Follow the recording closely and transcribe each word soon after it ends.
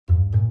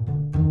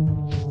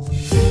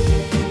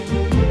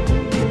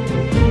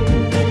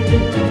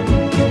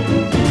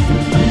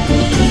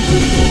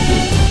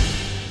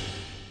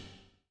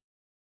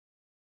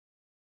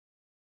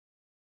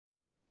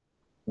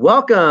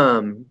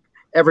Welcome,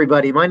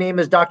 everybody. My name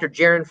is Dr.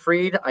 Jaron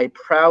Freed. I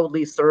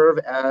proudly serve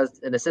as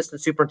an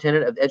Assistant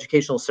Superintendent of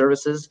Educational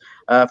Services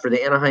for the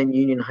Anaheim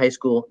Union High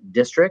School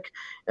District.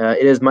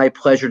 It is my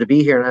pleasure to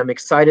be here, and I'm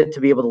excited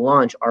to be able to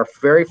launch our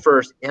very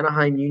first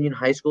Anaheim Union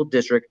High School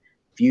District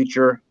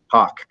Future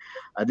Talk.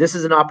 This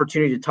is an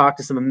opportunity to talk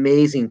to some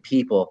amazing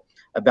people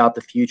about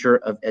the future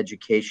of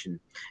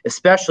education,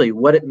 especially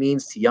what it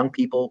means to young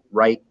people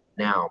right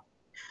now.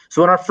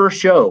 So in our first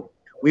show,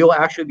 we will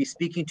actually be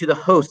speaking to the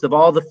host of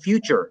all the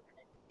future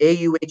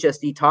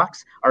AUHSD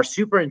talks, our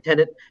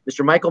superintendent,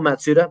 Mr. Michael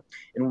Matsuda,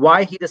 and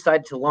why he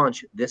decided to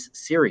launch this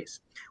series,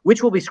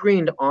 which will be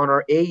screened on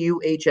our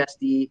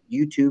AUHSD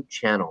YouTube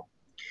channel.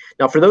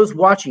 Now, for those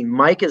watching,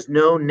 Mike is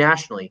known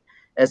nationally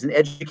as an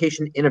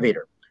education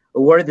innovator,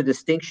 awarded the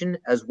distinction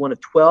as one of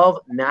 12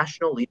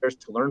 national leaders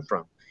to learn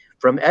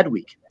from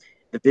EdWeek,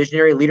 the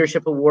Visionary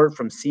Leadership Award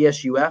from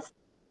CSUF,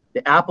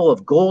 the Apple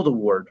of Gold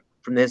Award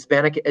from the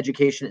Hispanic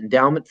Education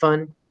Endowment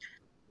Fund,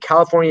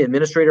 California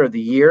Administrator of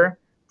the Year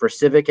for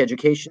Civic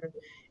Education,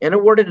 and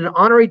awarded an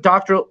honorary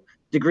doctoral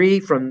degree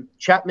from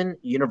Chapman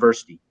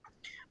University.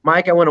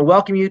 Mike, I want to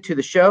welcome you to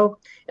the show,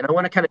 and I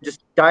want to kind of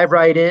just dive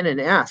right in and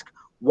ask,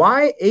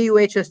 why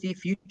AUHSD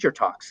Future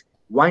Talks?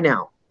 Why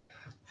now?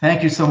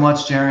 Thank you so much,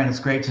 Jaron. It's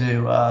great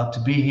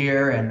to be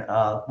here and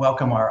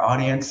welcome our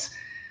audience.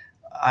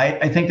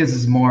 I think this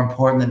is more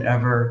important than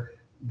ever,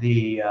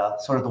 the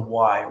sort of the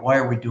why. Why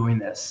are we doing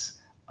this?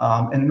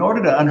 And in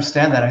order to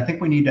understand that, I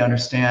think we need to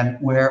understand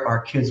where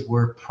our kids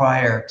were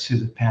prior to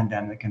the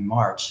pandemic in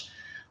March.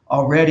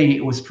 Already,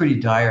 it was pretty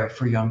dire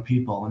for young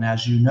people. And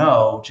as you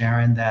know,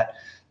 Jaron, that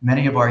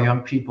many of our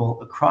young people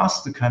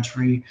across the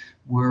country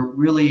were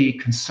really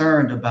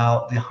concerned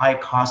about the high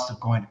cost of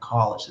going to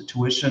college. The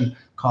tuition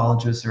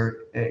colleges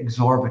are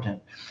exorbitant.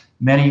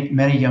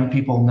 Many young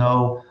people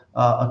know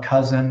a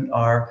cousin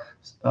or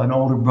an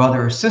older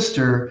brother or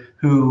sister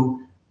who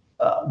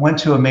went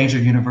to a major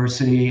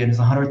university and is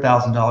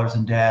 $100,000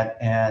 in debt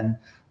and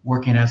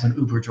working as an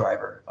Uber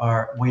driver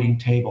or waiting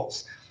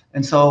tables.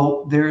 And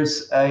so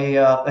there's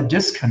a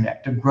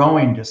disconnect, a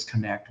growing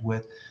disconnect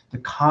with the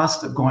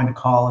cost of going to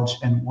college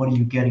and what are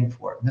you getting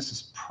for it. And this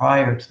is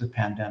prior to the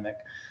pandemic.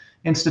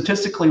 And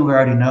statistically, we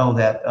already know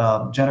that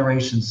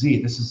Generation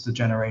Z, this is the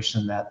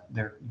generation that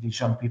these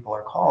young people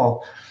are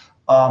called,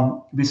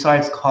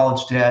 besides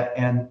college debt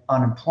and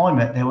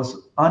unemployment, there was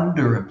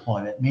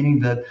underemployment, meaning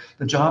that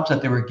the jobs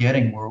that they were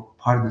getting were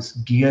part of this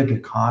gig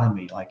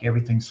economy, like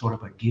everything's sort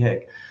of a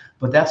gig.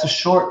 But that's a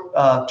short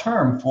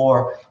term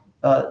for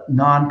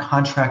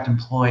non-contract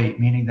employee,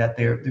 meaning that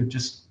they're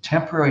just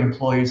temporary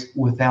employees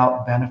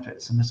without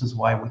benefits. And this is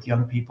why with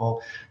young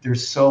people, they're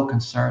so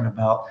concerned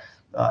about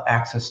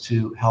access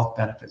to health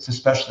benefits,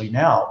 especially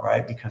now,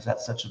 right? Because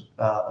that's such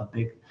a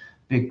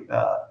big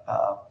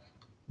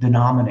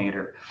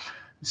denominator.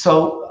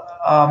 So,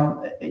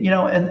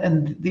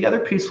 and the other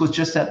piece was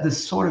just that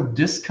this sort of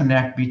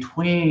disconnect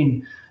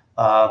between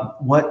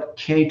what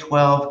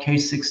K-12,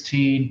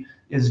 K-16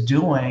 is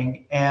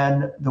doing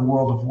and the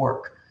world of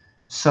work.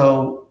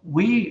 So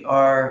we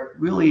are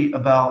really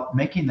about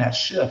making that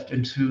shift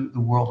into the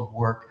world of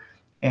work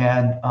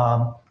and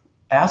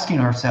asking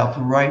ourselves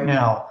right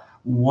now,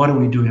 what are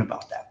we doing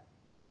about that?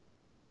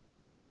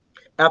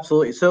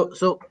 Absolutely.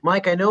 So,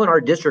 Mike, I know in our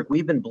district,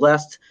 we've been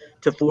blessed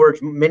to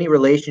forge many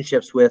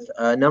relationships with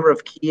a number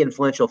of key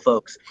influential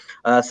folks,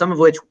 some of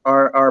which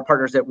are our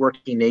partners at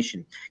Working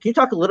Nation. Can you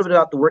talk a little bit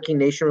about the Working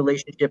Nation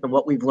relationship and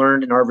what we've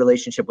learned in our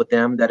relationship with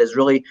them that has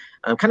really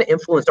kind of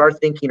influenced our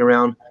thinking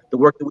around the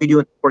work that we do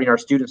in supporting our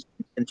students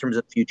in terms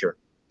of the future?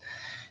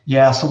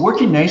 Yeah, so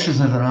Working Nation is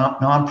a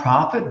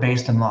nonprofit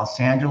based in Los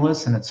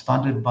Angeles, and it's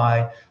funded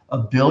by a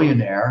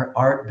billionaire,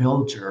 Art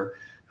Bilger,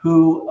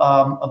 who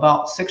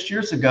about 6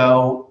 years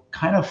ago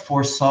kind of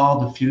foresaw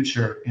the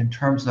future in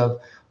terms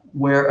of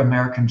where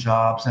American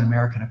jobs and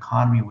American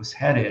economy was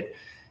headed,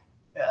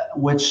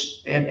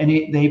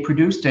 they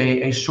produced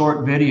a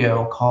short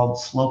video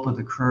called Slope of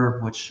the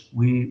Curve, which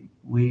we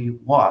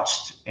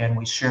watched and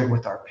we shared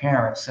with our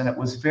parents. And it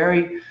was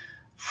very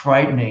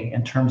frightening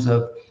in terms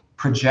of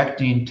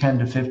projecting 10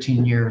 to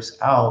 15 years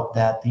out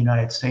that the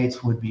United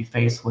States would be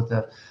faced with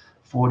a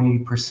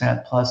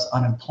 40% plus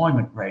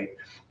unemployment rate.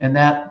 And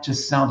that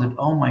just sounded,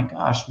 oh my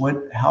gosh,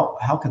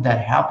 how could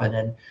that happen?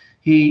 And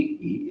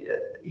he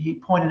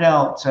pointed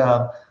out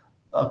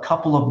a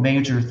couple of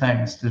major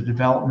things: the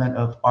development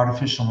of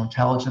artificial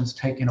intelligence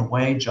taking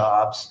away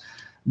jobs,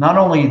 not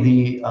only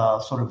the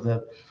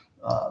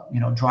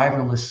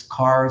driverless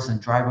cars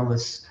and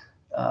driverless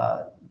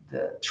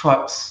the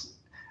trucks,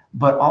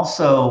 but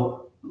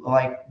also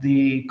like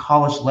the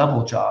college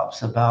level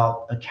jobs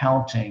about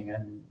accounting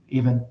and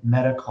even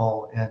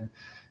medical and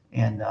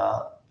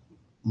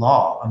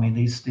law. I mean,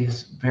 these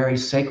very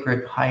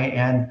sacred,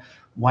 high-end,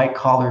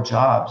 white-collar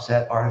jobs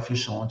that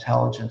artificial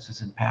intelligence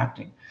is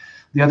impacting.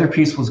 The other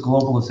piece was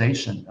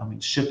globalization. I mean,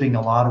 shipping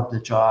a lot of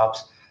the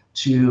jobs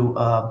to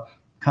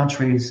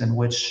countries in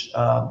which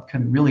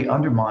can really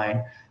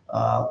undermine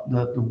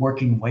the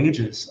working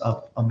wages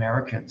of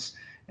Americans.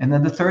 And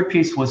then the third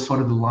piece was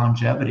sort of the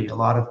longevity. A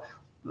lot of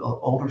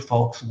older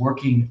folks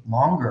working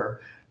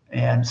longer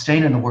and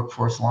staying in the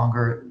workforce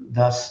longer,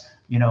 thus,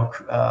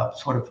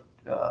 sort of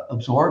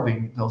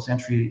absorbing those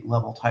entry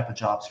level type of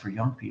jobs for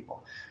young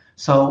people.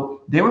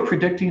 So they were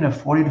predicting a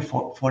 40 to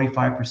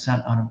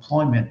 45%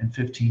 unemployment in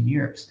 15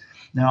 years.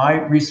 Now,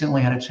 I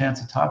recently had a chance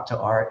to talk to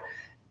Art,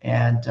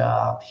 and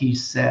he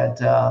said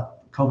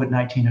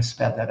COVID-19 has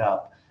sped that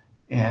up.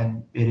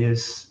 And it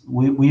is,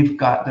 we've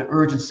got, the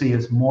urgency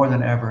is more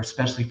than ever,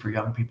 especially for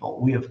young people.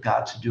 We have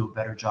got to do a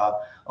better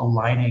job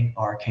aligning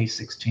our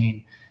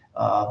K-16,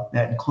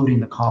 that including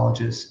the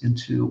colleges,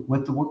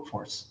 with the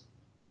workforce.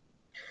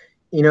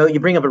 You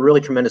bring up a really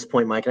tremendous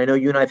point, Mike. And I know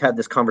you and I have had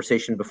this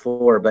conversation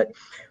before, but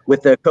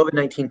with the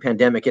COVID-19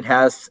 pandemic, it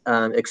has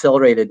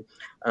accelerated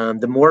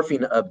the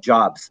morphing of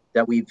jobs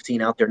that we've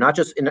seen out there, not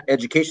just in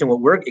education, what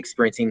we're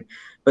experiencing,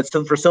 but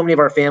for so many of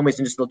our families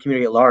and just the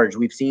community at large.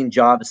 We've seen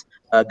jobs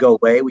go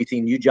away. We've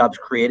seen new jobs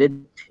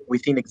created.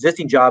 We've seen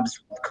existing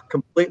jobs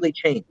completely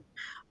change.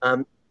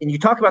 And you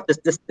talk about this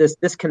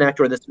disconnect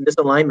or this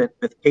misalignment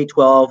with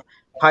K-12,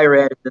 higher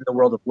ed, and the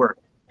world of work.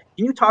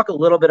 Can you talk a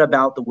little bit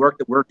about the work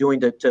that we're doing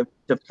to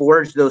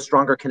forge those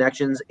stronger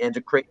connections and to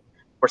create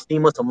more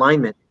seamless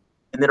alignment?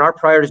 And then our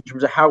priorities in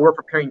terms of how we're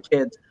preparing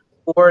kids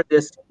for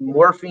this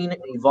morphing,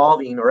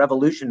 evolving, or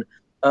evolution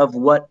of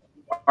what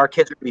our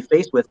kids are going to be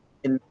faced with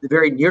in the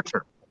very near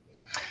term.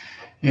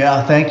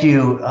 Yeah, thank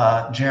you,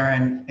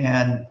 Jaron.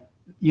 And,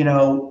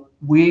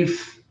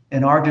 we've,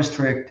 in our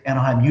district,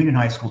 Anaheim Union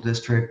High School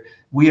District,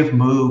 we have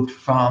moved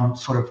from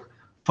sort of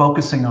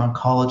focusing on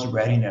college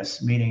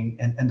readiness, meaning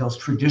and those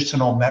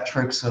traditional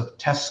metrics of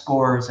test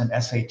scores and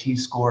SAT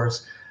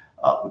scores,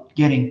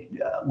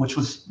 which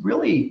was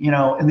really,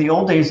 in the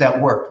old days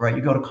that worked, right?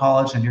 You go to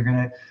college and you're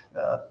going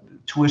to,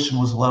 tuition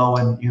was low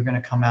and you're going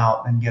to come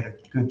out and get a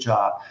good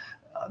job.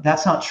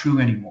 That's not true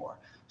anymore.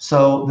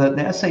 So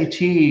the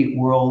SAT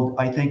world,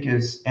 I think,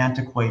 is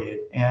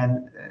antiquated,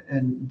 and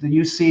the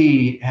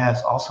UC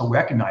has also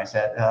recognized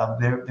that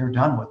they're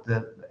done with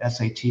the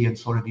SAT and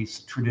sort of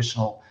these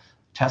traditional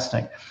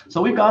testing.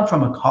 So we've gone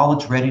from a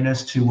college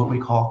readiness to what we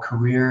call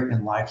career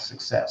and life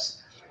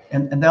success,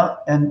 and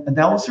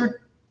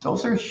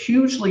those are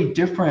hugely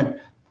different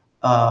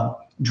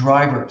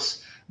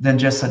drivers than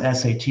just an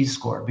SAT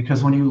score,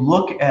 because when you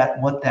look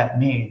at what that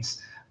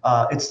means,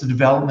 it's the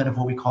development of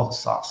what we call the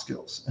soft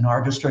skills. In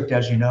our district,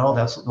 as you know,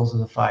 those are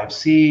the 5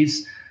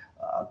 C's: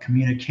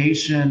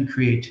 communication,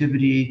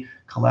 creativity,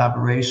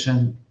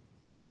 collaboration,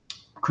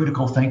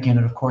 critical thinking,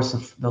 and of course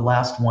the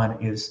last one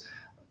is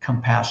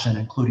compassion,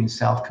 including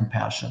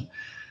self-compassion.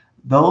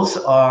 Those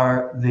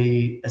are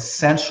the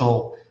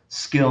essential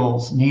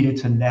skills needed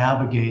to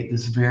navigate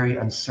this very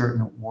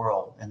uncertain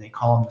world, and they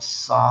call them the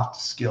soft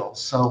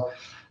skills. So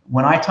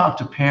when I talk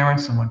to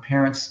parents, and when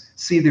parents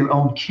see their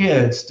own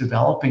kids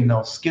developing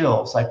those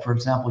skills, like for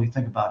example, you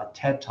think about a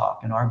TED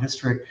Talk. In our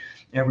district,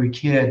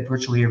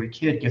 virtually every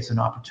kid gets an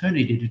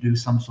opportunity to do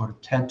some sort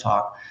of TED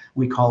Talk.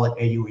 We call it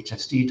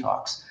AUHSD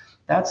Talks.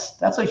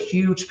 That's a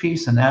huge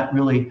piece, and that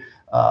really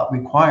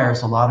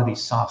requires a lot of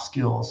these soft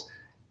skills.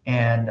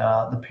 And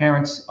the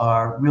parents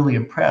are really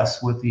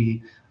impressed with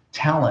the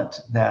talent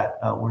that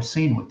we're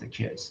seeing with the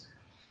kids.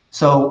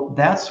 So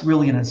that's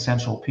really an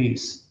essential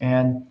piece.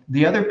 And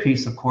the other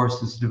piece, of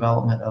course, is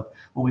development of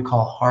what we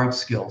call hard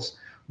skills,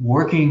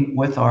 working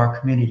with our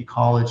community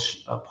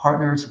college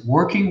partners,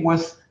 working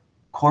with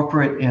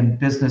corporate and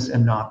business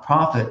and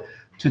nonprofit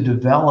to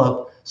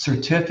develop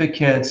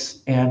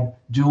certificates and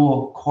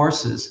dual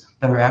courses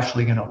that are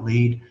actually going to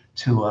lead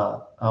to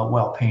a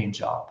well-paying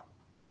job.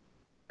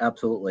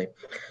 Absolutely.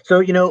 So,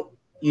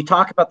 you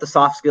talk about the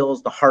soft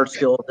skills, the hard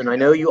skills, and I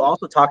know you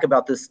also talk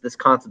about this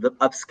concept of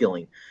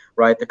upskilling,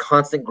 right? The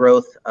constant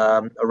growth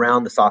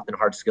around the soft and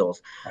hard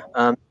skills.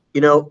 I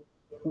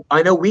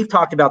know we've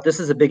talked about this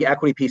is a big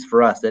equity piece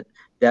for us,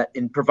 that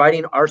in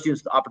providing our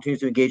students the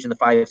opportunities to engage in the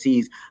 5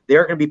 C's,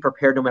 they're going to be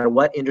prepared no matter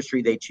what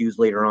industry they choose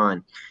later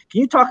on. Can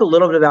you talk a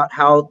little bit about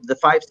how the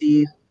 5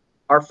 C's,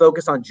 our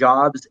focus on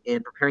jobs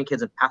and preparing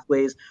kids in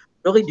pathways,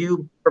 really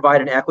do provide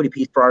an equity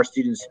piece for our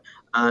students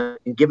and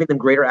giving them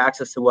greater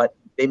access to what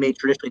they may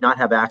traditionally not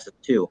have access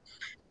to?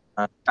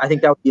 I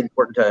think that would be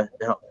important to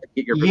help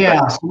get your perspective.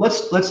 Yeah, so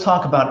let's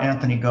talk about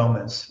Anthony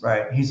Gomez,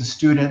 right? He's a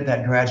student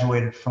that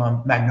graduated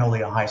from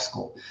Magnolia High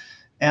School.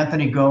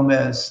 Anthony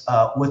Gomez,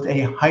 with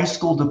a high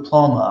school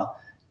diploma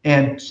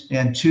and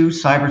 2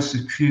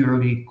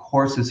 cybersecurity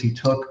courses he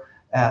took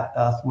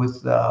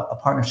with a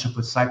partnership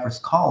with Cypress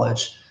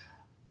College,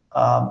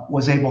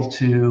 was able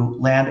to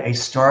land a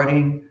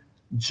starting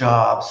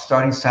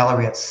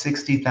salary at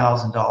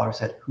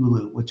 $60,000 at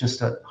Hulu with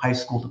just a high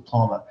school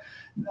diploma.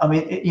 I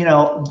mean,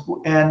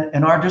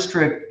 and our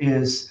district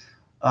is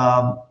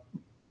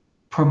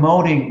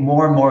promoting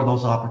more and more of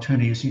those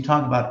opportunities. You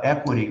talk about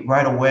equity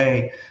right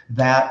away,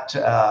 that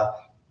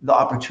the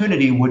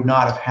opportunity would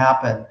not have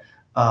happened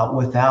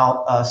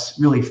without us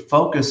really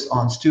focused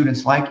on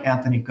students like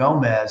Anthony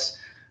Gomez,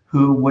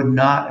 who would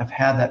not have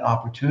had that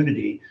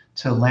opportunity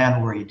to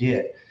land where he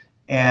did.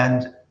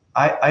 And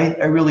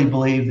I really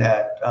believe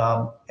that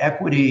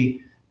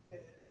equity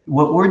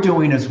what we're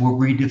doing is we're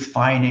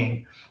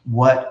redefining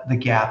what the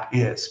gap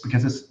is,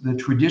 because it's the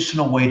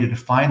traditional way to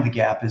define the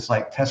gap is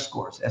like test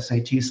scores,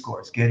 SAT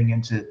scores, getting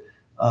into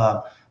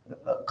uh,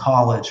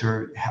 college,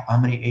 or how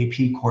many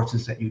AP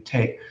courses that you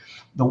take.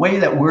 The way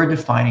that we're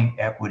defining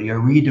equity or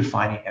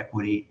redefining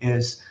equity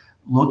is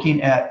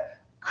looking at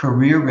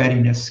career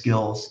readiness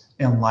skills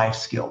and life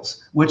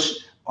skills,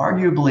 which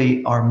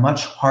arguably are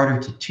much harder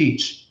to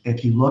teach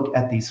if you look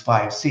at these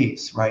 5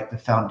 C's, right? The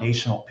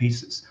foundational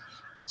pieces.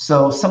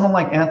 So someone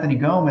like Anthony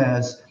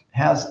Gomez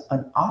has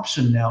an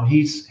option now.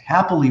 He's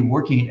happily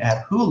working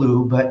at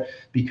Hulu, but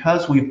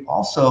because we've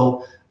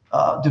also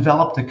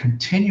developed a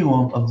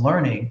continuum of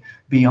learning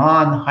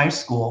beyond high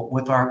school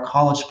with our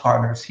college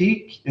partners,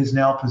 he is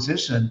now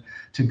positioned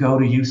to go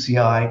to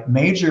UCI,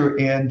 major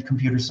in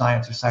computer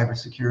science or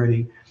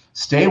cybersecurity,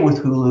 stay with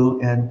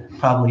Hulu, and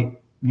probably,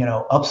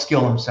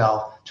 upskill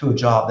himself to a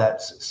job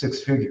that's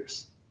 6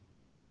 figures.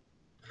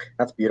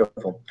 That's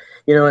beautiful.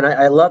 And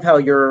I love how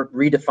you're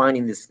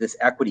redefining this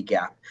equity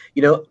gap.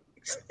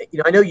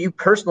 I know you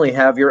personally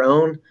have your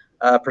own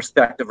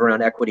perspective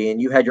around equity,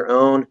 and you had your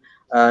own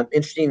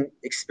interesting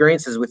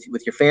experiences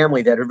with your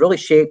family that have really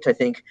shaped, I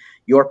think,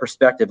 your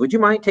perspective. Would you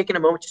mind taking a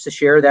moment just to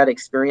share that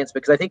experience?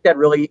 Because I think that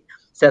really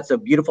sets a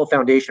beautiful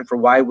foundation for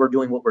why we're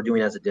doing what we're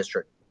doing as a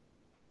district.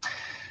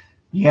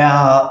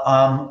 Yeah,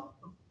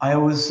 I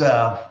was,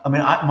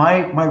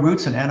 my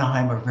roots in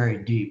Anaheim are very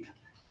deep,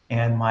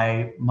 and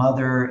my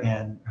mother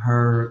and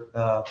her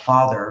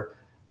father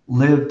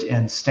lived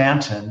in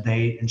Stanton.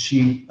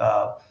 She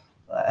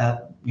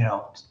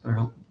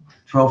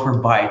drove her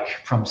bike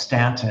from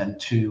Stanton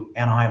to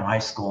Anaheim High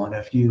School. And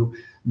if you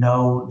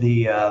know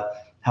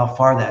how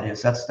far that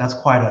is, that's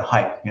quite a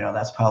hike.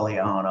 That's probably,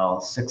 I don't know,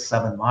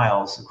 6-7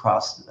 miles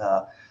across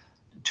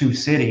 2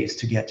 cities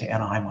to get to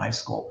Anaheim High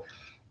School.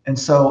 And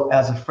so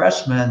as a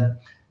freshman,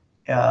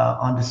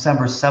 on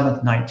December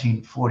 7th,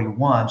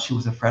 1941, she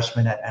was a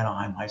freshman at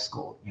Anaheim High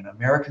School,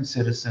 American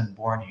citizen,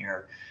 born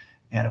here.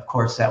 And of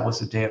course, that was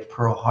the day of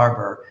Pearl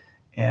Harbor.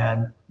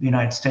 And the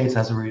United States,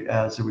 as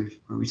a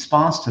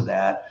response to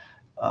that,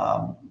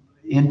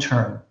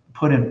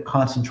 put in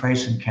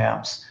concentration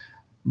camps,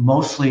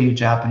 mostly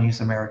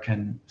Japanese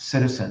American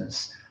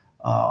citizens,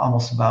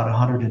 almost about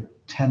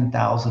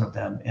 110,000 of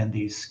them in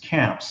these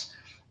camps.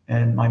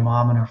 And my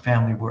mom and her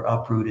family were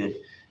uprooted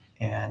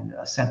and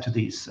sent to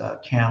these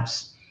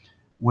camps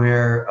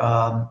where,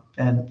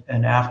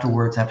 and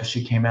afterwards, after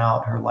she came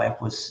out, her life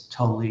was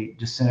totally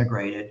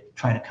disintegrated,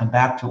 trying to come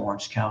back to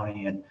Orange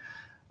County and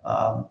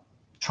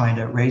trying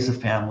to raise a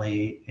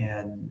family,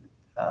 and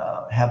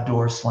have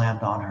doors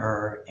slammed on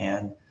her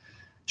and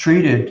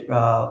treated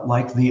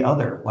like the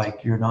other,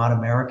 like you're not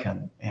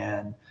American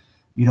and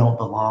you don't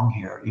belong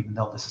here, even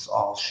though this is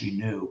all she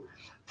knew.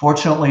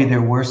 Fortunately,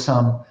 there were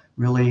some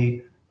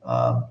really,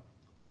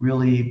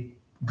 really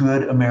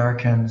good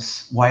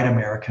Americans, white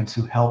Americans,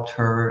 who helped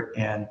her,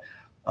 and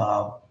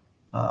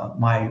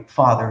my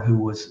father, who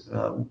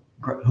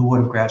would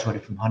have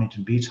graduated from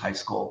Huntington Beach High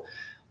School,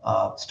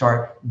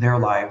 start their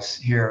lives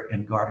here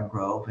in Garden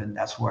Grove, and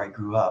that's where I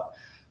grew up.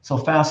 So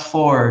fast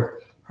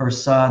forward, her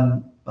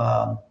son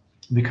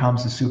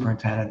becomes the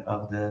superintendent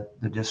of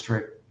the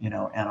district,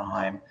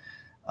 Anaheim,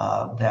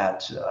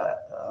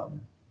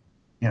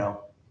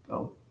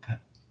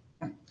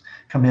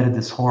 committed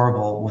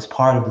was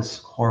part of this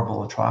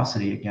horrible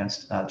atrocity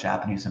against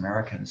Japanese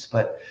Americans.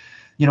 But,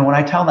 when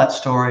I tell that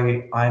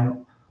story,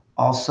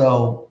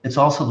 it's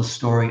also the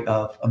story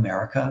of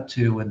America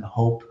too, and the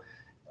hope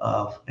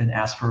of an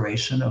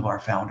aspiration of our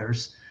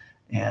founders,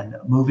 and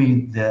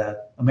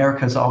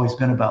America has always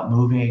been about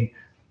moving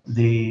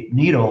the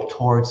needle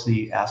towards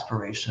the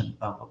aspiration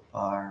of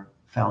our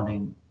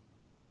founding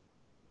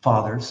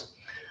fathers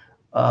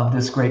of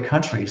this great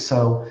country.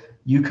 So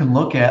you can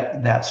look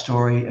at that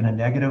story in a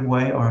negative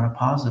way or in a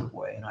positive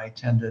way, and I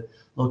tend to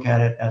look at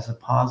it as a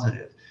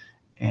positive.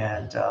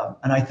 And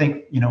I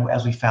think,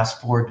 as we fast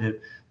forward to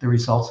the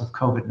results of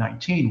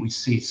COVID-19, we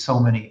see so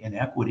many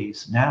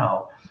inequities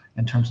now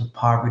in terms of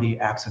poverty,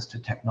 access to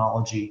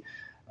technology,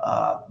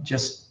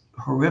 just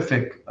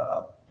horrific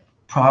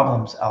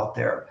problems out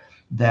there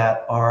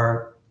that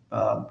are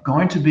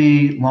going to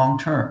be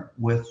long-term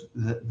with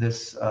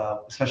this,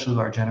 especially with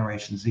our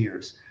Generation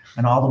Zers.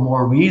 And all the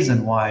more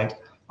reason why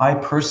I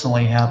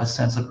personally have a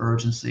sense of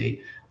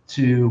urgency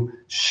to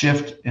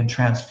shift and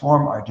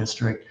transform our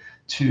district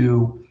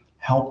to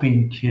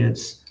helping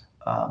kids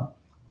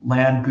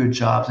land good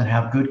jobs and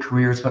have good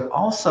careers, but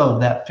also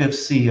that 5th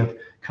C of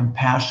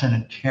compassion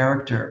and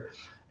character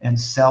and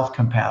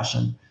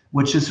self-compassion,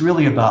 which is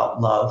really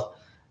about love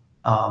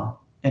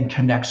and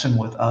connection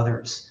with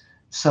others.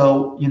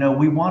 So,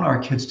 we want our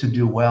kids to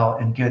do well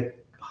and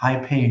get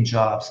high-paying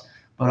jobs,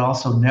 but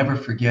also never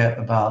forget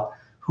about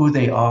who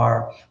they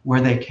are,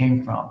 where they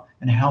came from,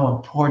 and how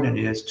important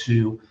it is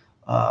to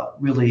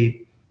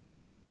really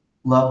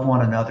love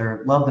one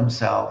another, love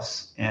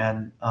themselves,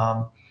 and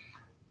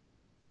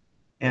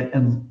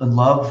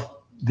love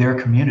their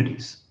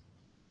communities.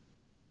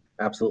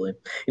 Absolutely.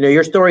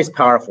 Your story is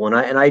powerful,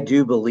 and I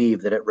do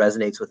believe that it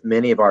resonates with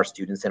many of our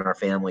students and our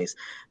families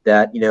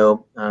that,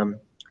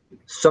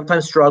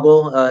 sometimes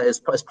struggle is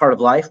part of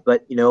life,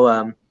 but,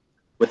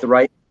 with the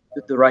right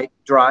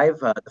drive,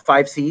 the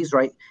 5 C's,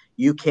 right,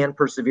 you can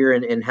persevere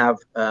and have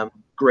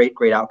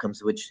great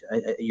outcomes, which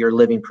you're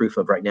living proof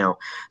of right now.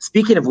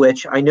 Speaking of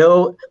which, I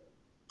know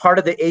part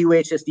of the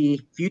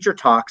AUHSD Future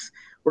Talks,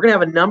 we're going to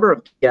have a number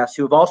of guests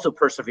who have also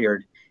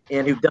persevered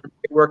and who've done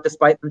great work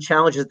despite the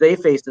challenges they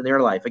faced in their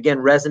life. Again,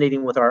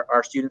 resonating with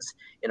our students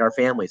and our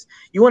families.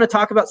 You want to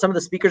talk about some of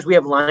the speakers we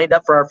have lined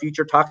up for our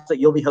future talks that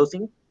you'll be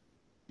hosting?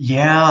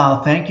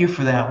 Yeah, thank you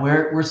for that.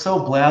 We're so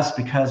blessed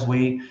because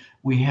we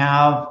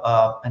have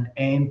an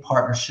AIM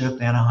partnership,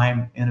 the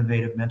Anaheim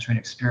Innovative Mentoring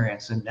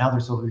Experience, and now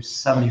there's over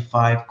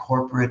 75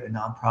 corporate and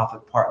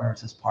nonprofit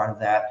partners as part of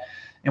that.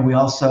 And we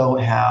also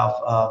have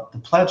the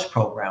Pledge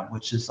program,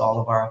 which is all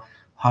of our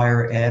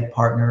higher ed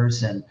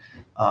partners, and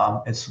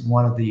it's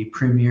one of the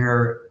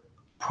premier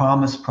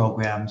promise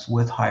programs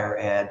with higher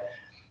ed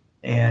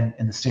and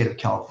in the state of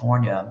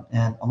California,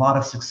 and a lot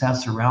of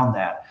success around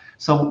that.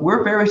 So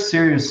we're very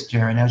serious,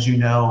 Jaron, as you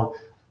know,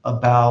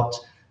 about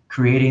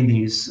creating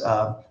these,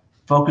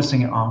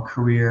 focusing on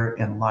career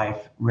and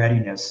life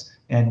readiness.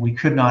 And we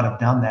could not have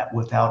done that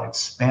without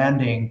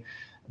expanding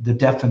the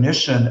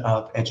definition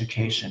of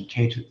education,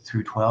 K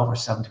through 12 or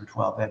 7 through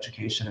 12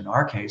 education in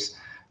our case.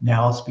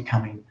 Now it's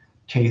becoming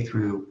K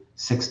through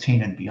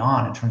 16 and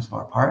beyond in terms of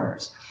our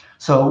partners.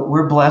 So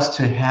we're blessed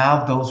to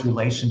have those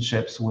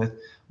relationships with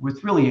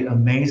really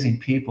amazing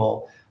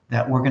people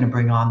that we're going to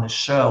bring on the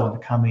show in the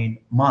coming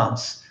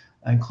months,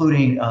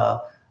 including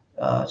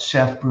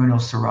Chef Bruno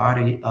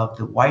Cerati of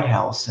the White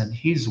House, and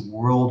he's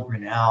world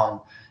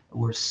renowned.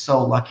 We're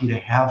so lucky to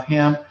have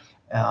him,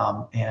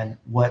 and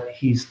what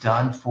he's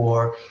done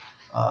for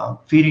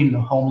feeding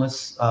the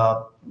homeless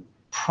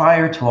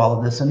prior to all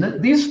of this. And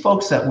these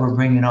folks that we're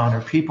bringing on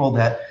are people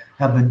that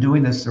have been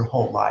doing this their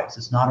whole lives.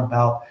 It's not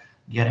about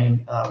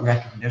getting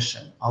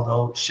recognition,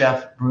 although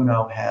Chef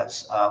Bruno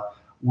has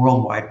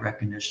worldwide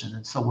recognition,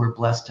 and so we're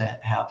blessed to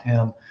have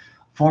him.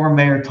 Former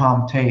Mayor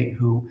Tom Tate,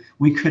 who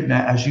we could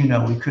not, as you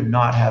know, we could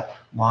not have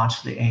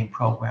launched the AIM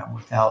program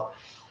without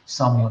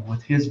someone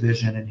with his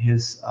vision and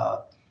his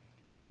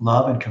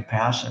love and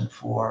compassion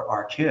for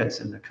our kids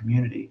in the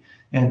community.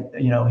 And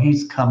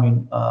he's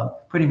coming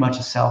pretty much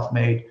a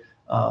self-made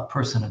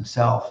person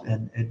himself,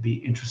 and it'd be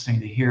interesting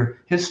to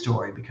hear his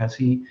story because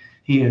he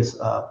has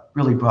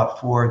really brought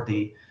forward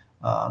the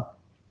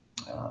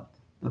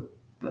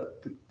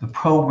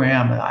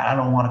program. I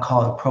don't want to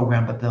call it a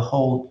program, but the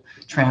whole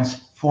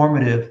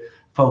transformative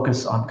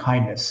focus on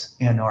kindness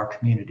in our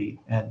community,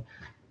 and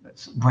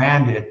it's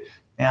branded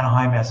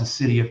Anaheim as a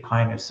city of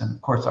kindness. And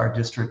of course, our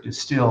district is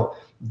still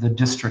the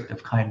district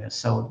of kindness.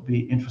 So it'd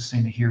be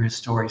interesting to hear his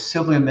story.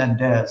 Sylvia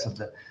Mendez of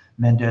the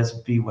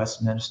Mendez v.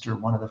 Westminster,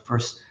 one of the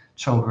first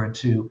children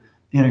to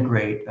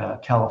integrate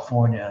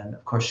California. And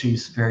of course,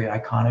 she's very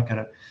iconic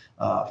and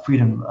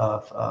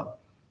a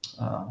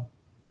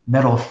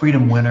Medal of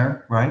Freedom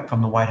winner, right,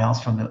 from the White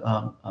House, from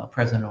the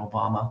President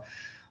Obama.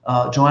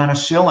 Joanna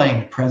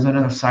Schilling,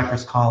 president of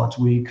Cypress College.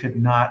 We could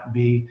not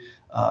be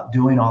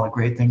doing all the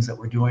great things that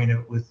we're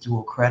doing with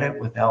dual credit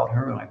without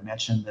her. I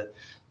mentioned that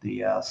the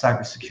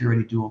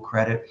cybersecurity dual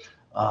credit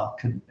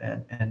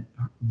and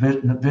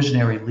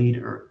visionary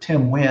leader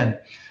Tim Nguyen,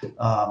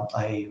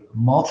 a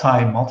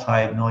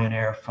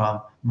multi-millionaire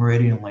from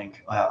Meridian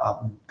Link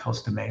out in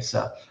Costa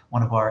Mesa,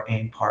 one of our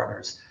AIM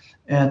partners.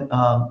 And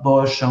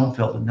Boaz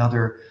Schoenfeld,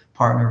 another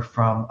partner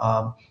from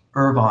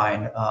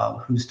Irvine,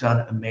 who's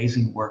done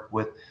amazing work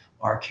with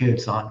our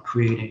kids on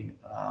creating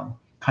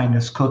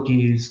kindness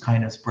cookies,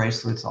 kindness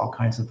bracelets, all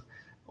kinds of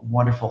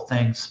wonderful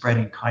things,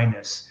 spreading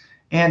kindness.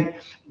 And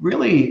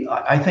really,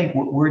 I think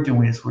what we're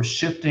doing is we're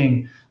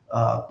shifting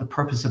the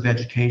purpose of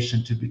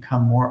education to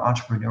become more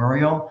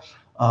entrepreneurial,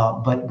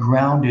 but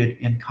grounded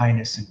in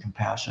kindness and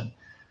compassion.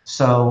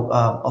 So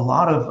a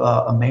lot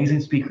of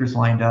amazing speakers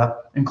lined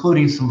up,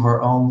 including some of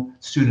our own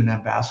student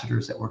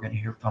ambassadors that we're going to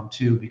hear from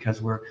too,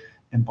 because we're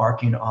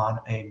embarking on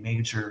a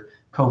major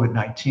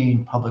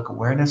COVID-19 public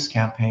awareness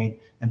campaign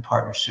in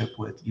partnership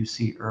with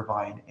UC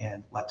Irvine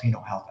and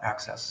Latino Health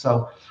Access.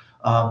 So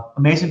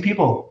amazing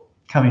people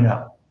coming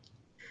up.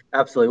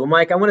 Absolutely. Well,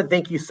 Mike, I want to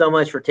thank you so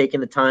much for taking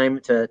the time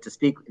to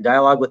speak,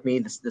 dialogue with me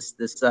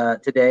this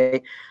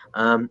today.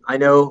 I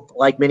know,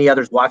 like many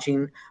others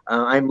watching,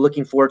 I'm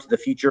looking forward to the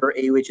future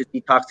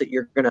AUHSD talks that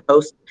you're going to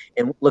host,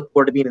 and look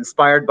forward to being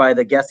inspired by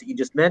the guests that you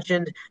just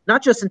mentioned,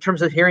 not just in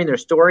terms of hearing their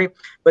story,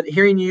 but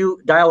hearing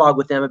you dialogue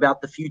with them about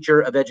the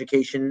future of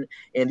education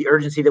and the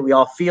urgency that we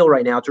all feel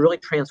right now to really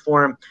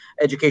transform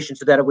education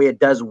so that way it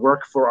does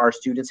work for our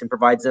students and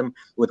provides them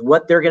with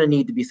what they're going to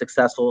need to be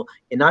successful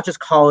in not just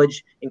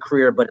college and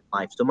career, but in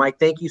life. So, Mike,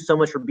 thank you so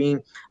much for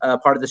being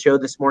part of the show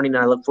this morning,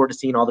 and I look forward to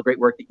seeing all the great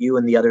work that you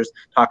and the others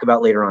talk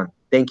about later on.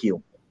 Thank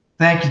you.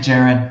 Thank you,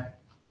 Jaron.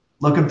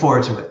 Looking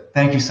forward to it.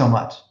 Thank you so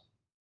much.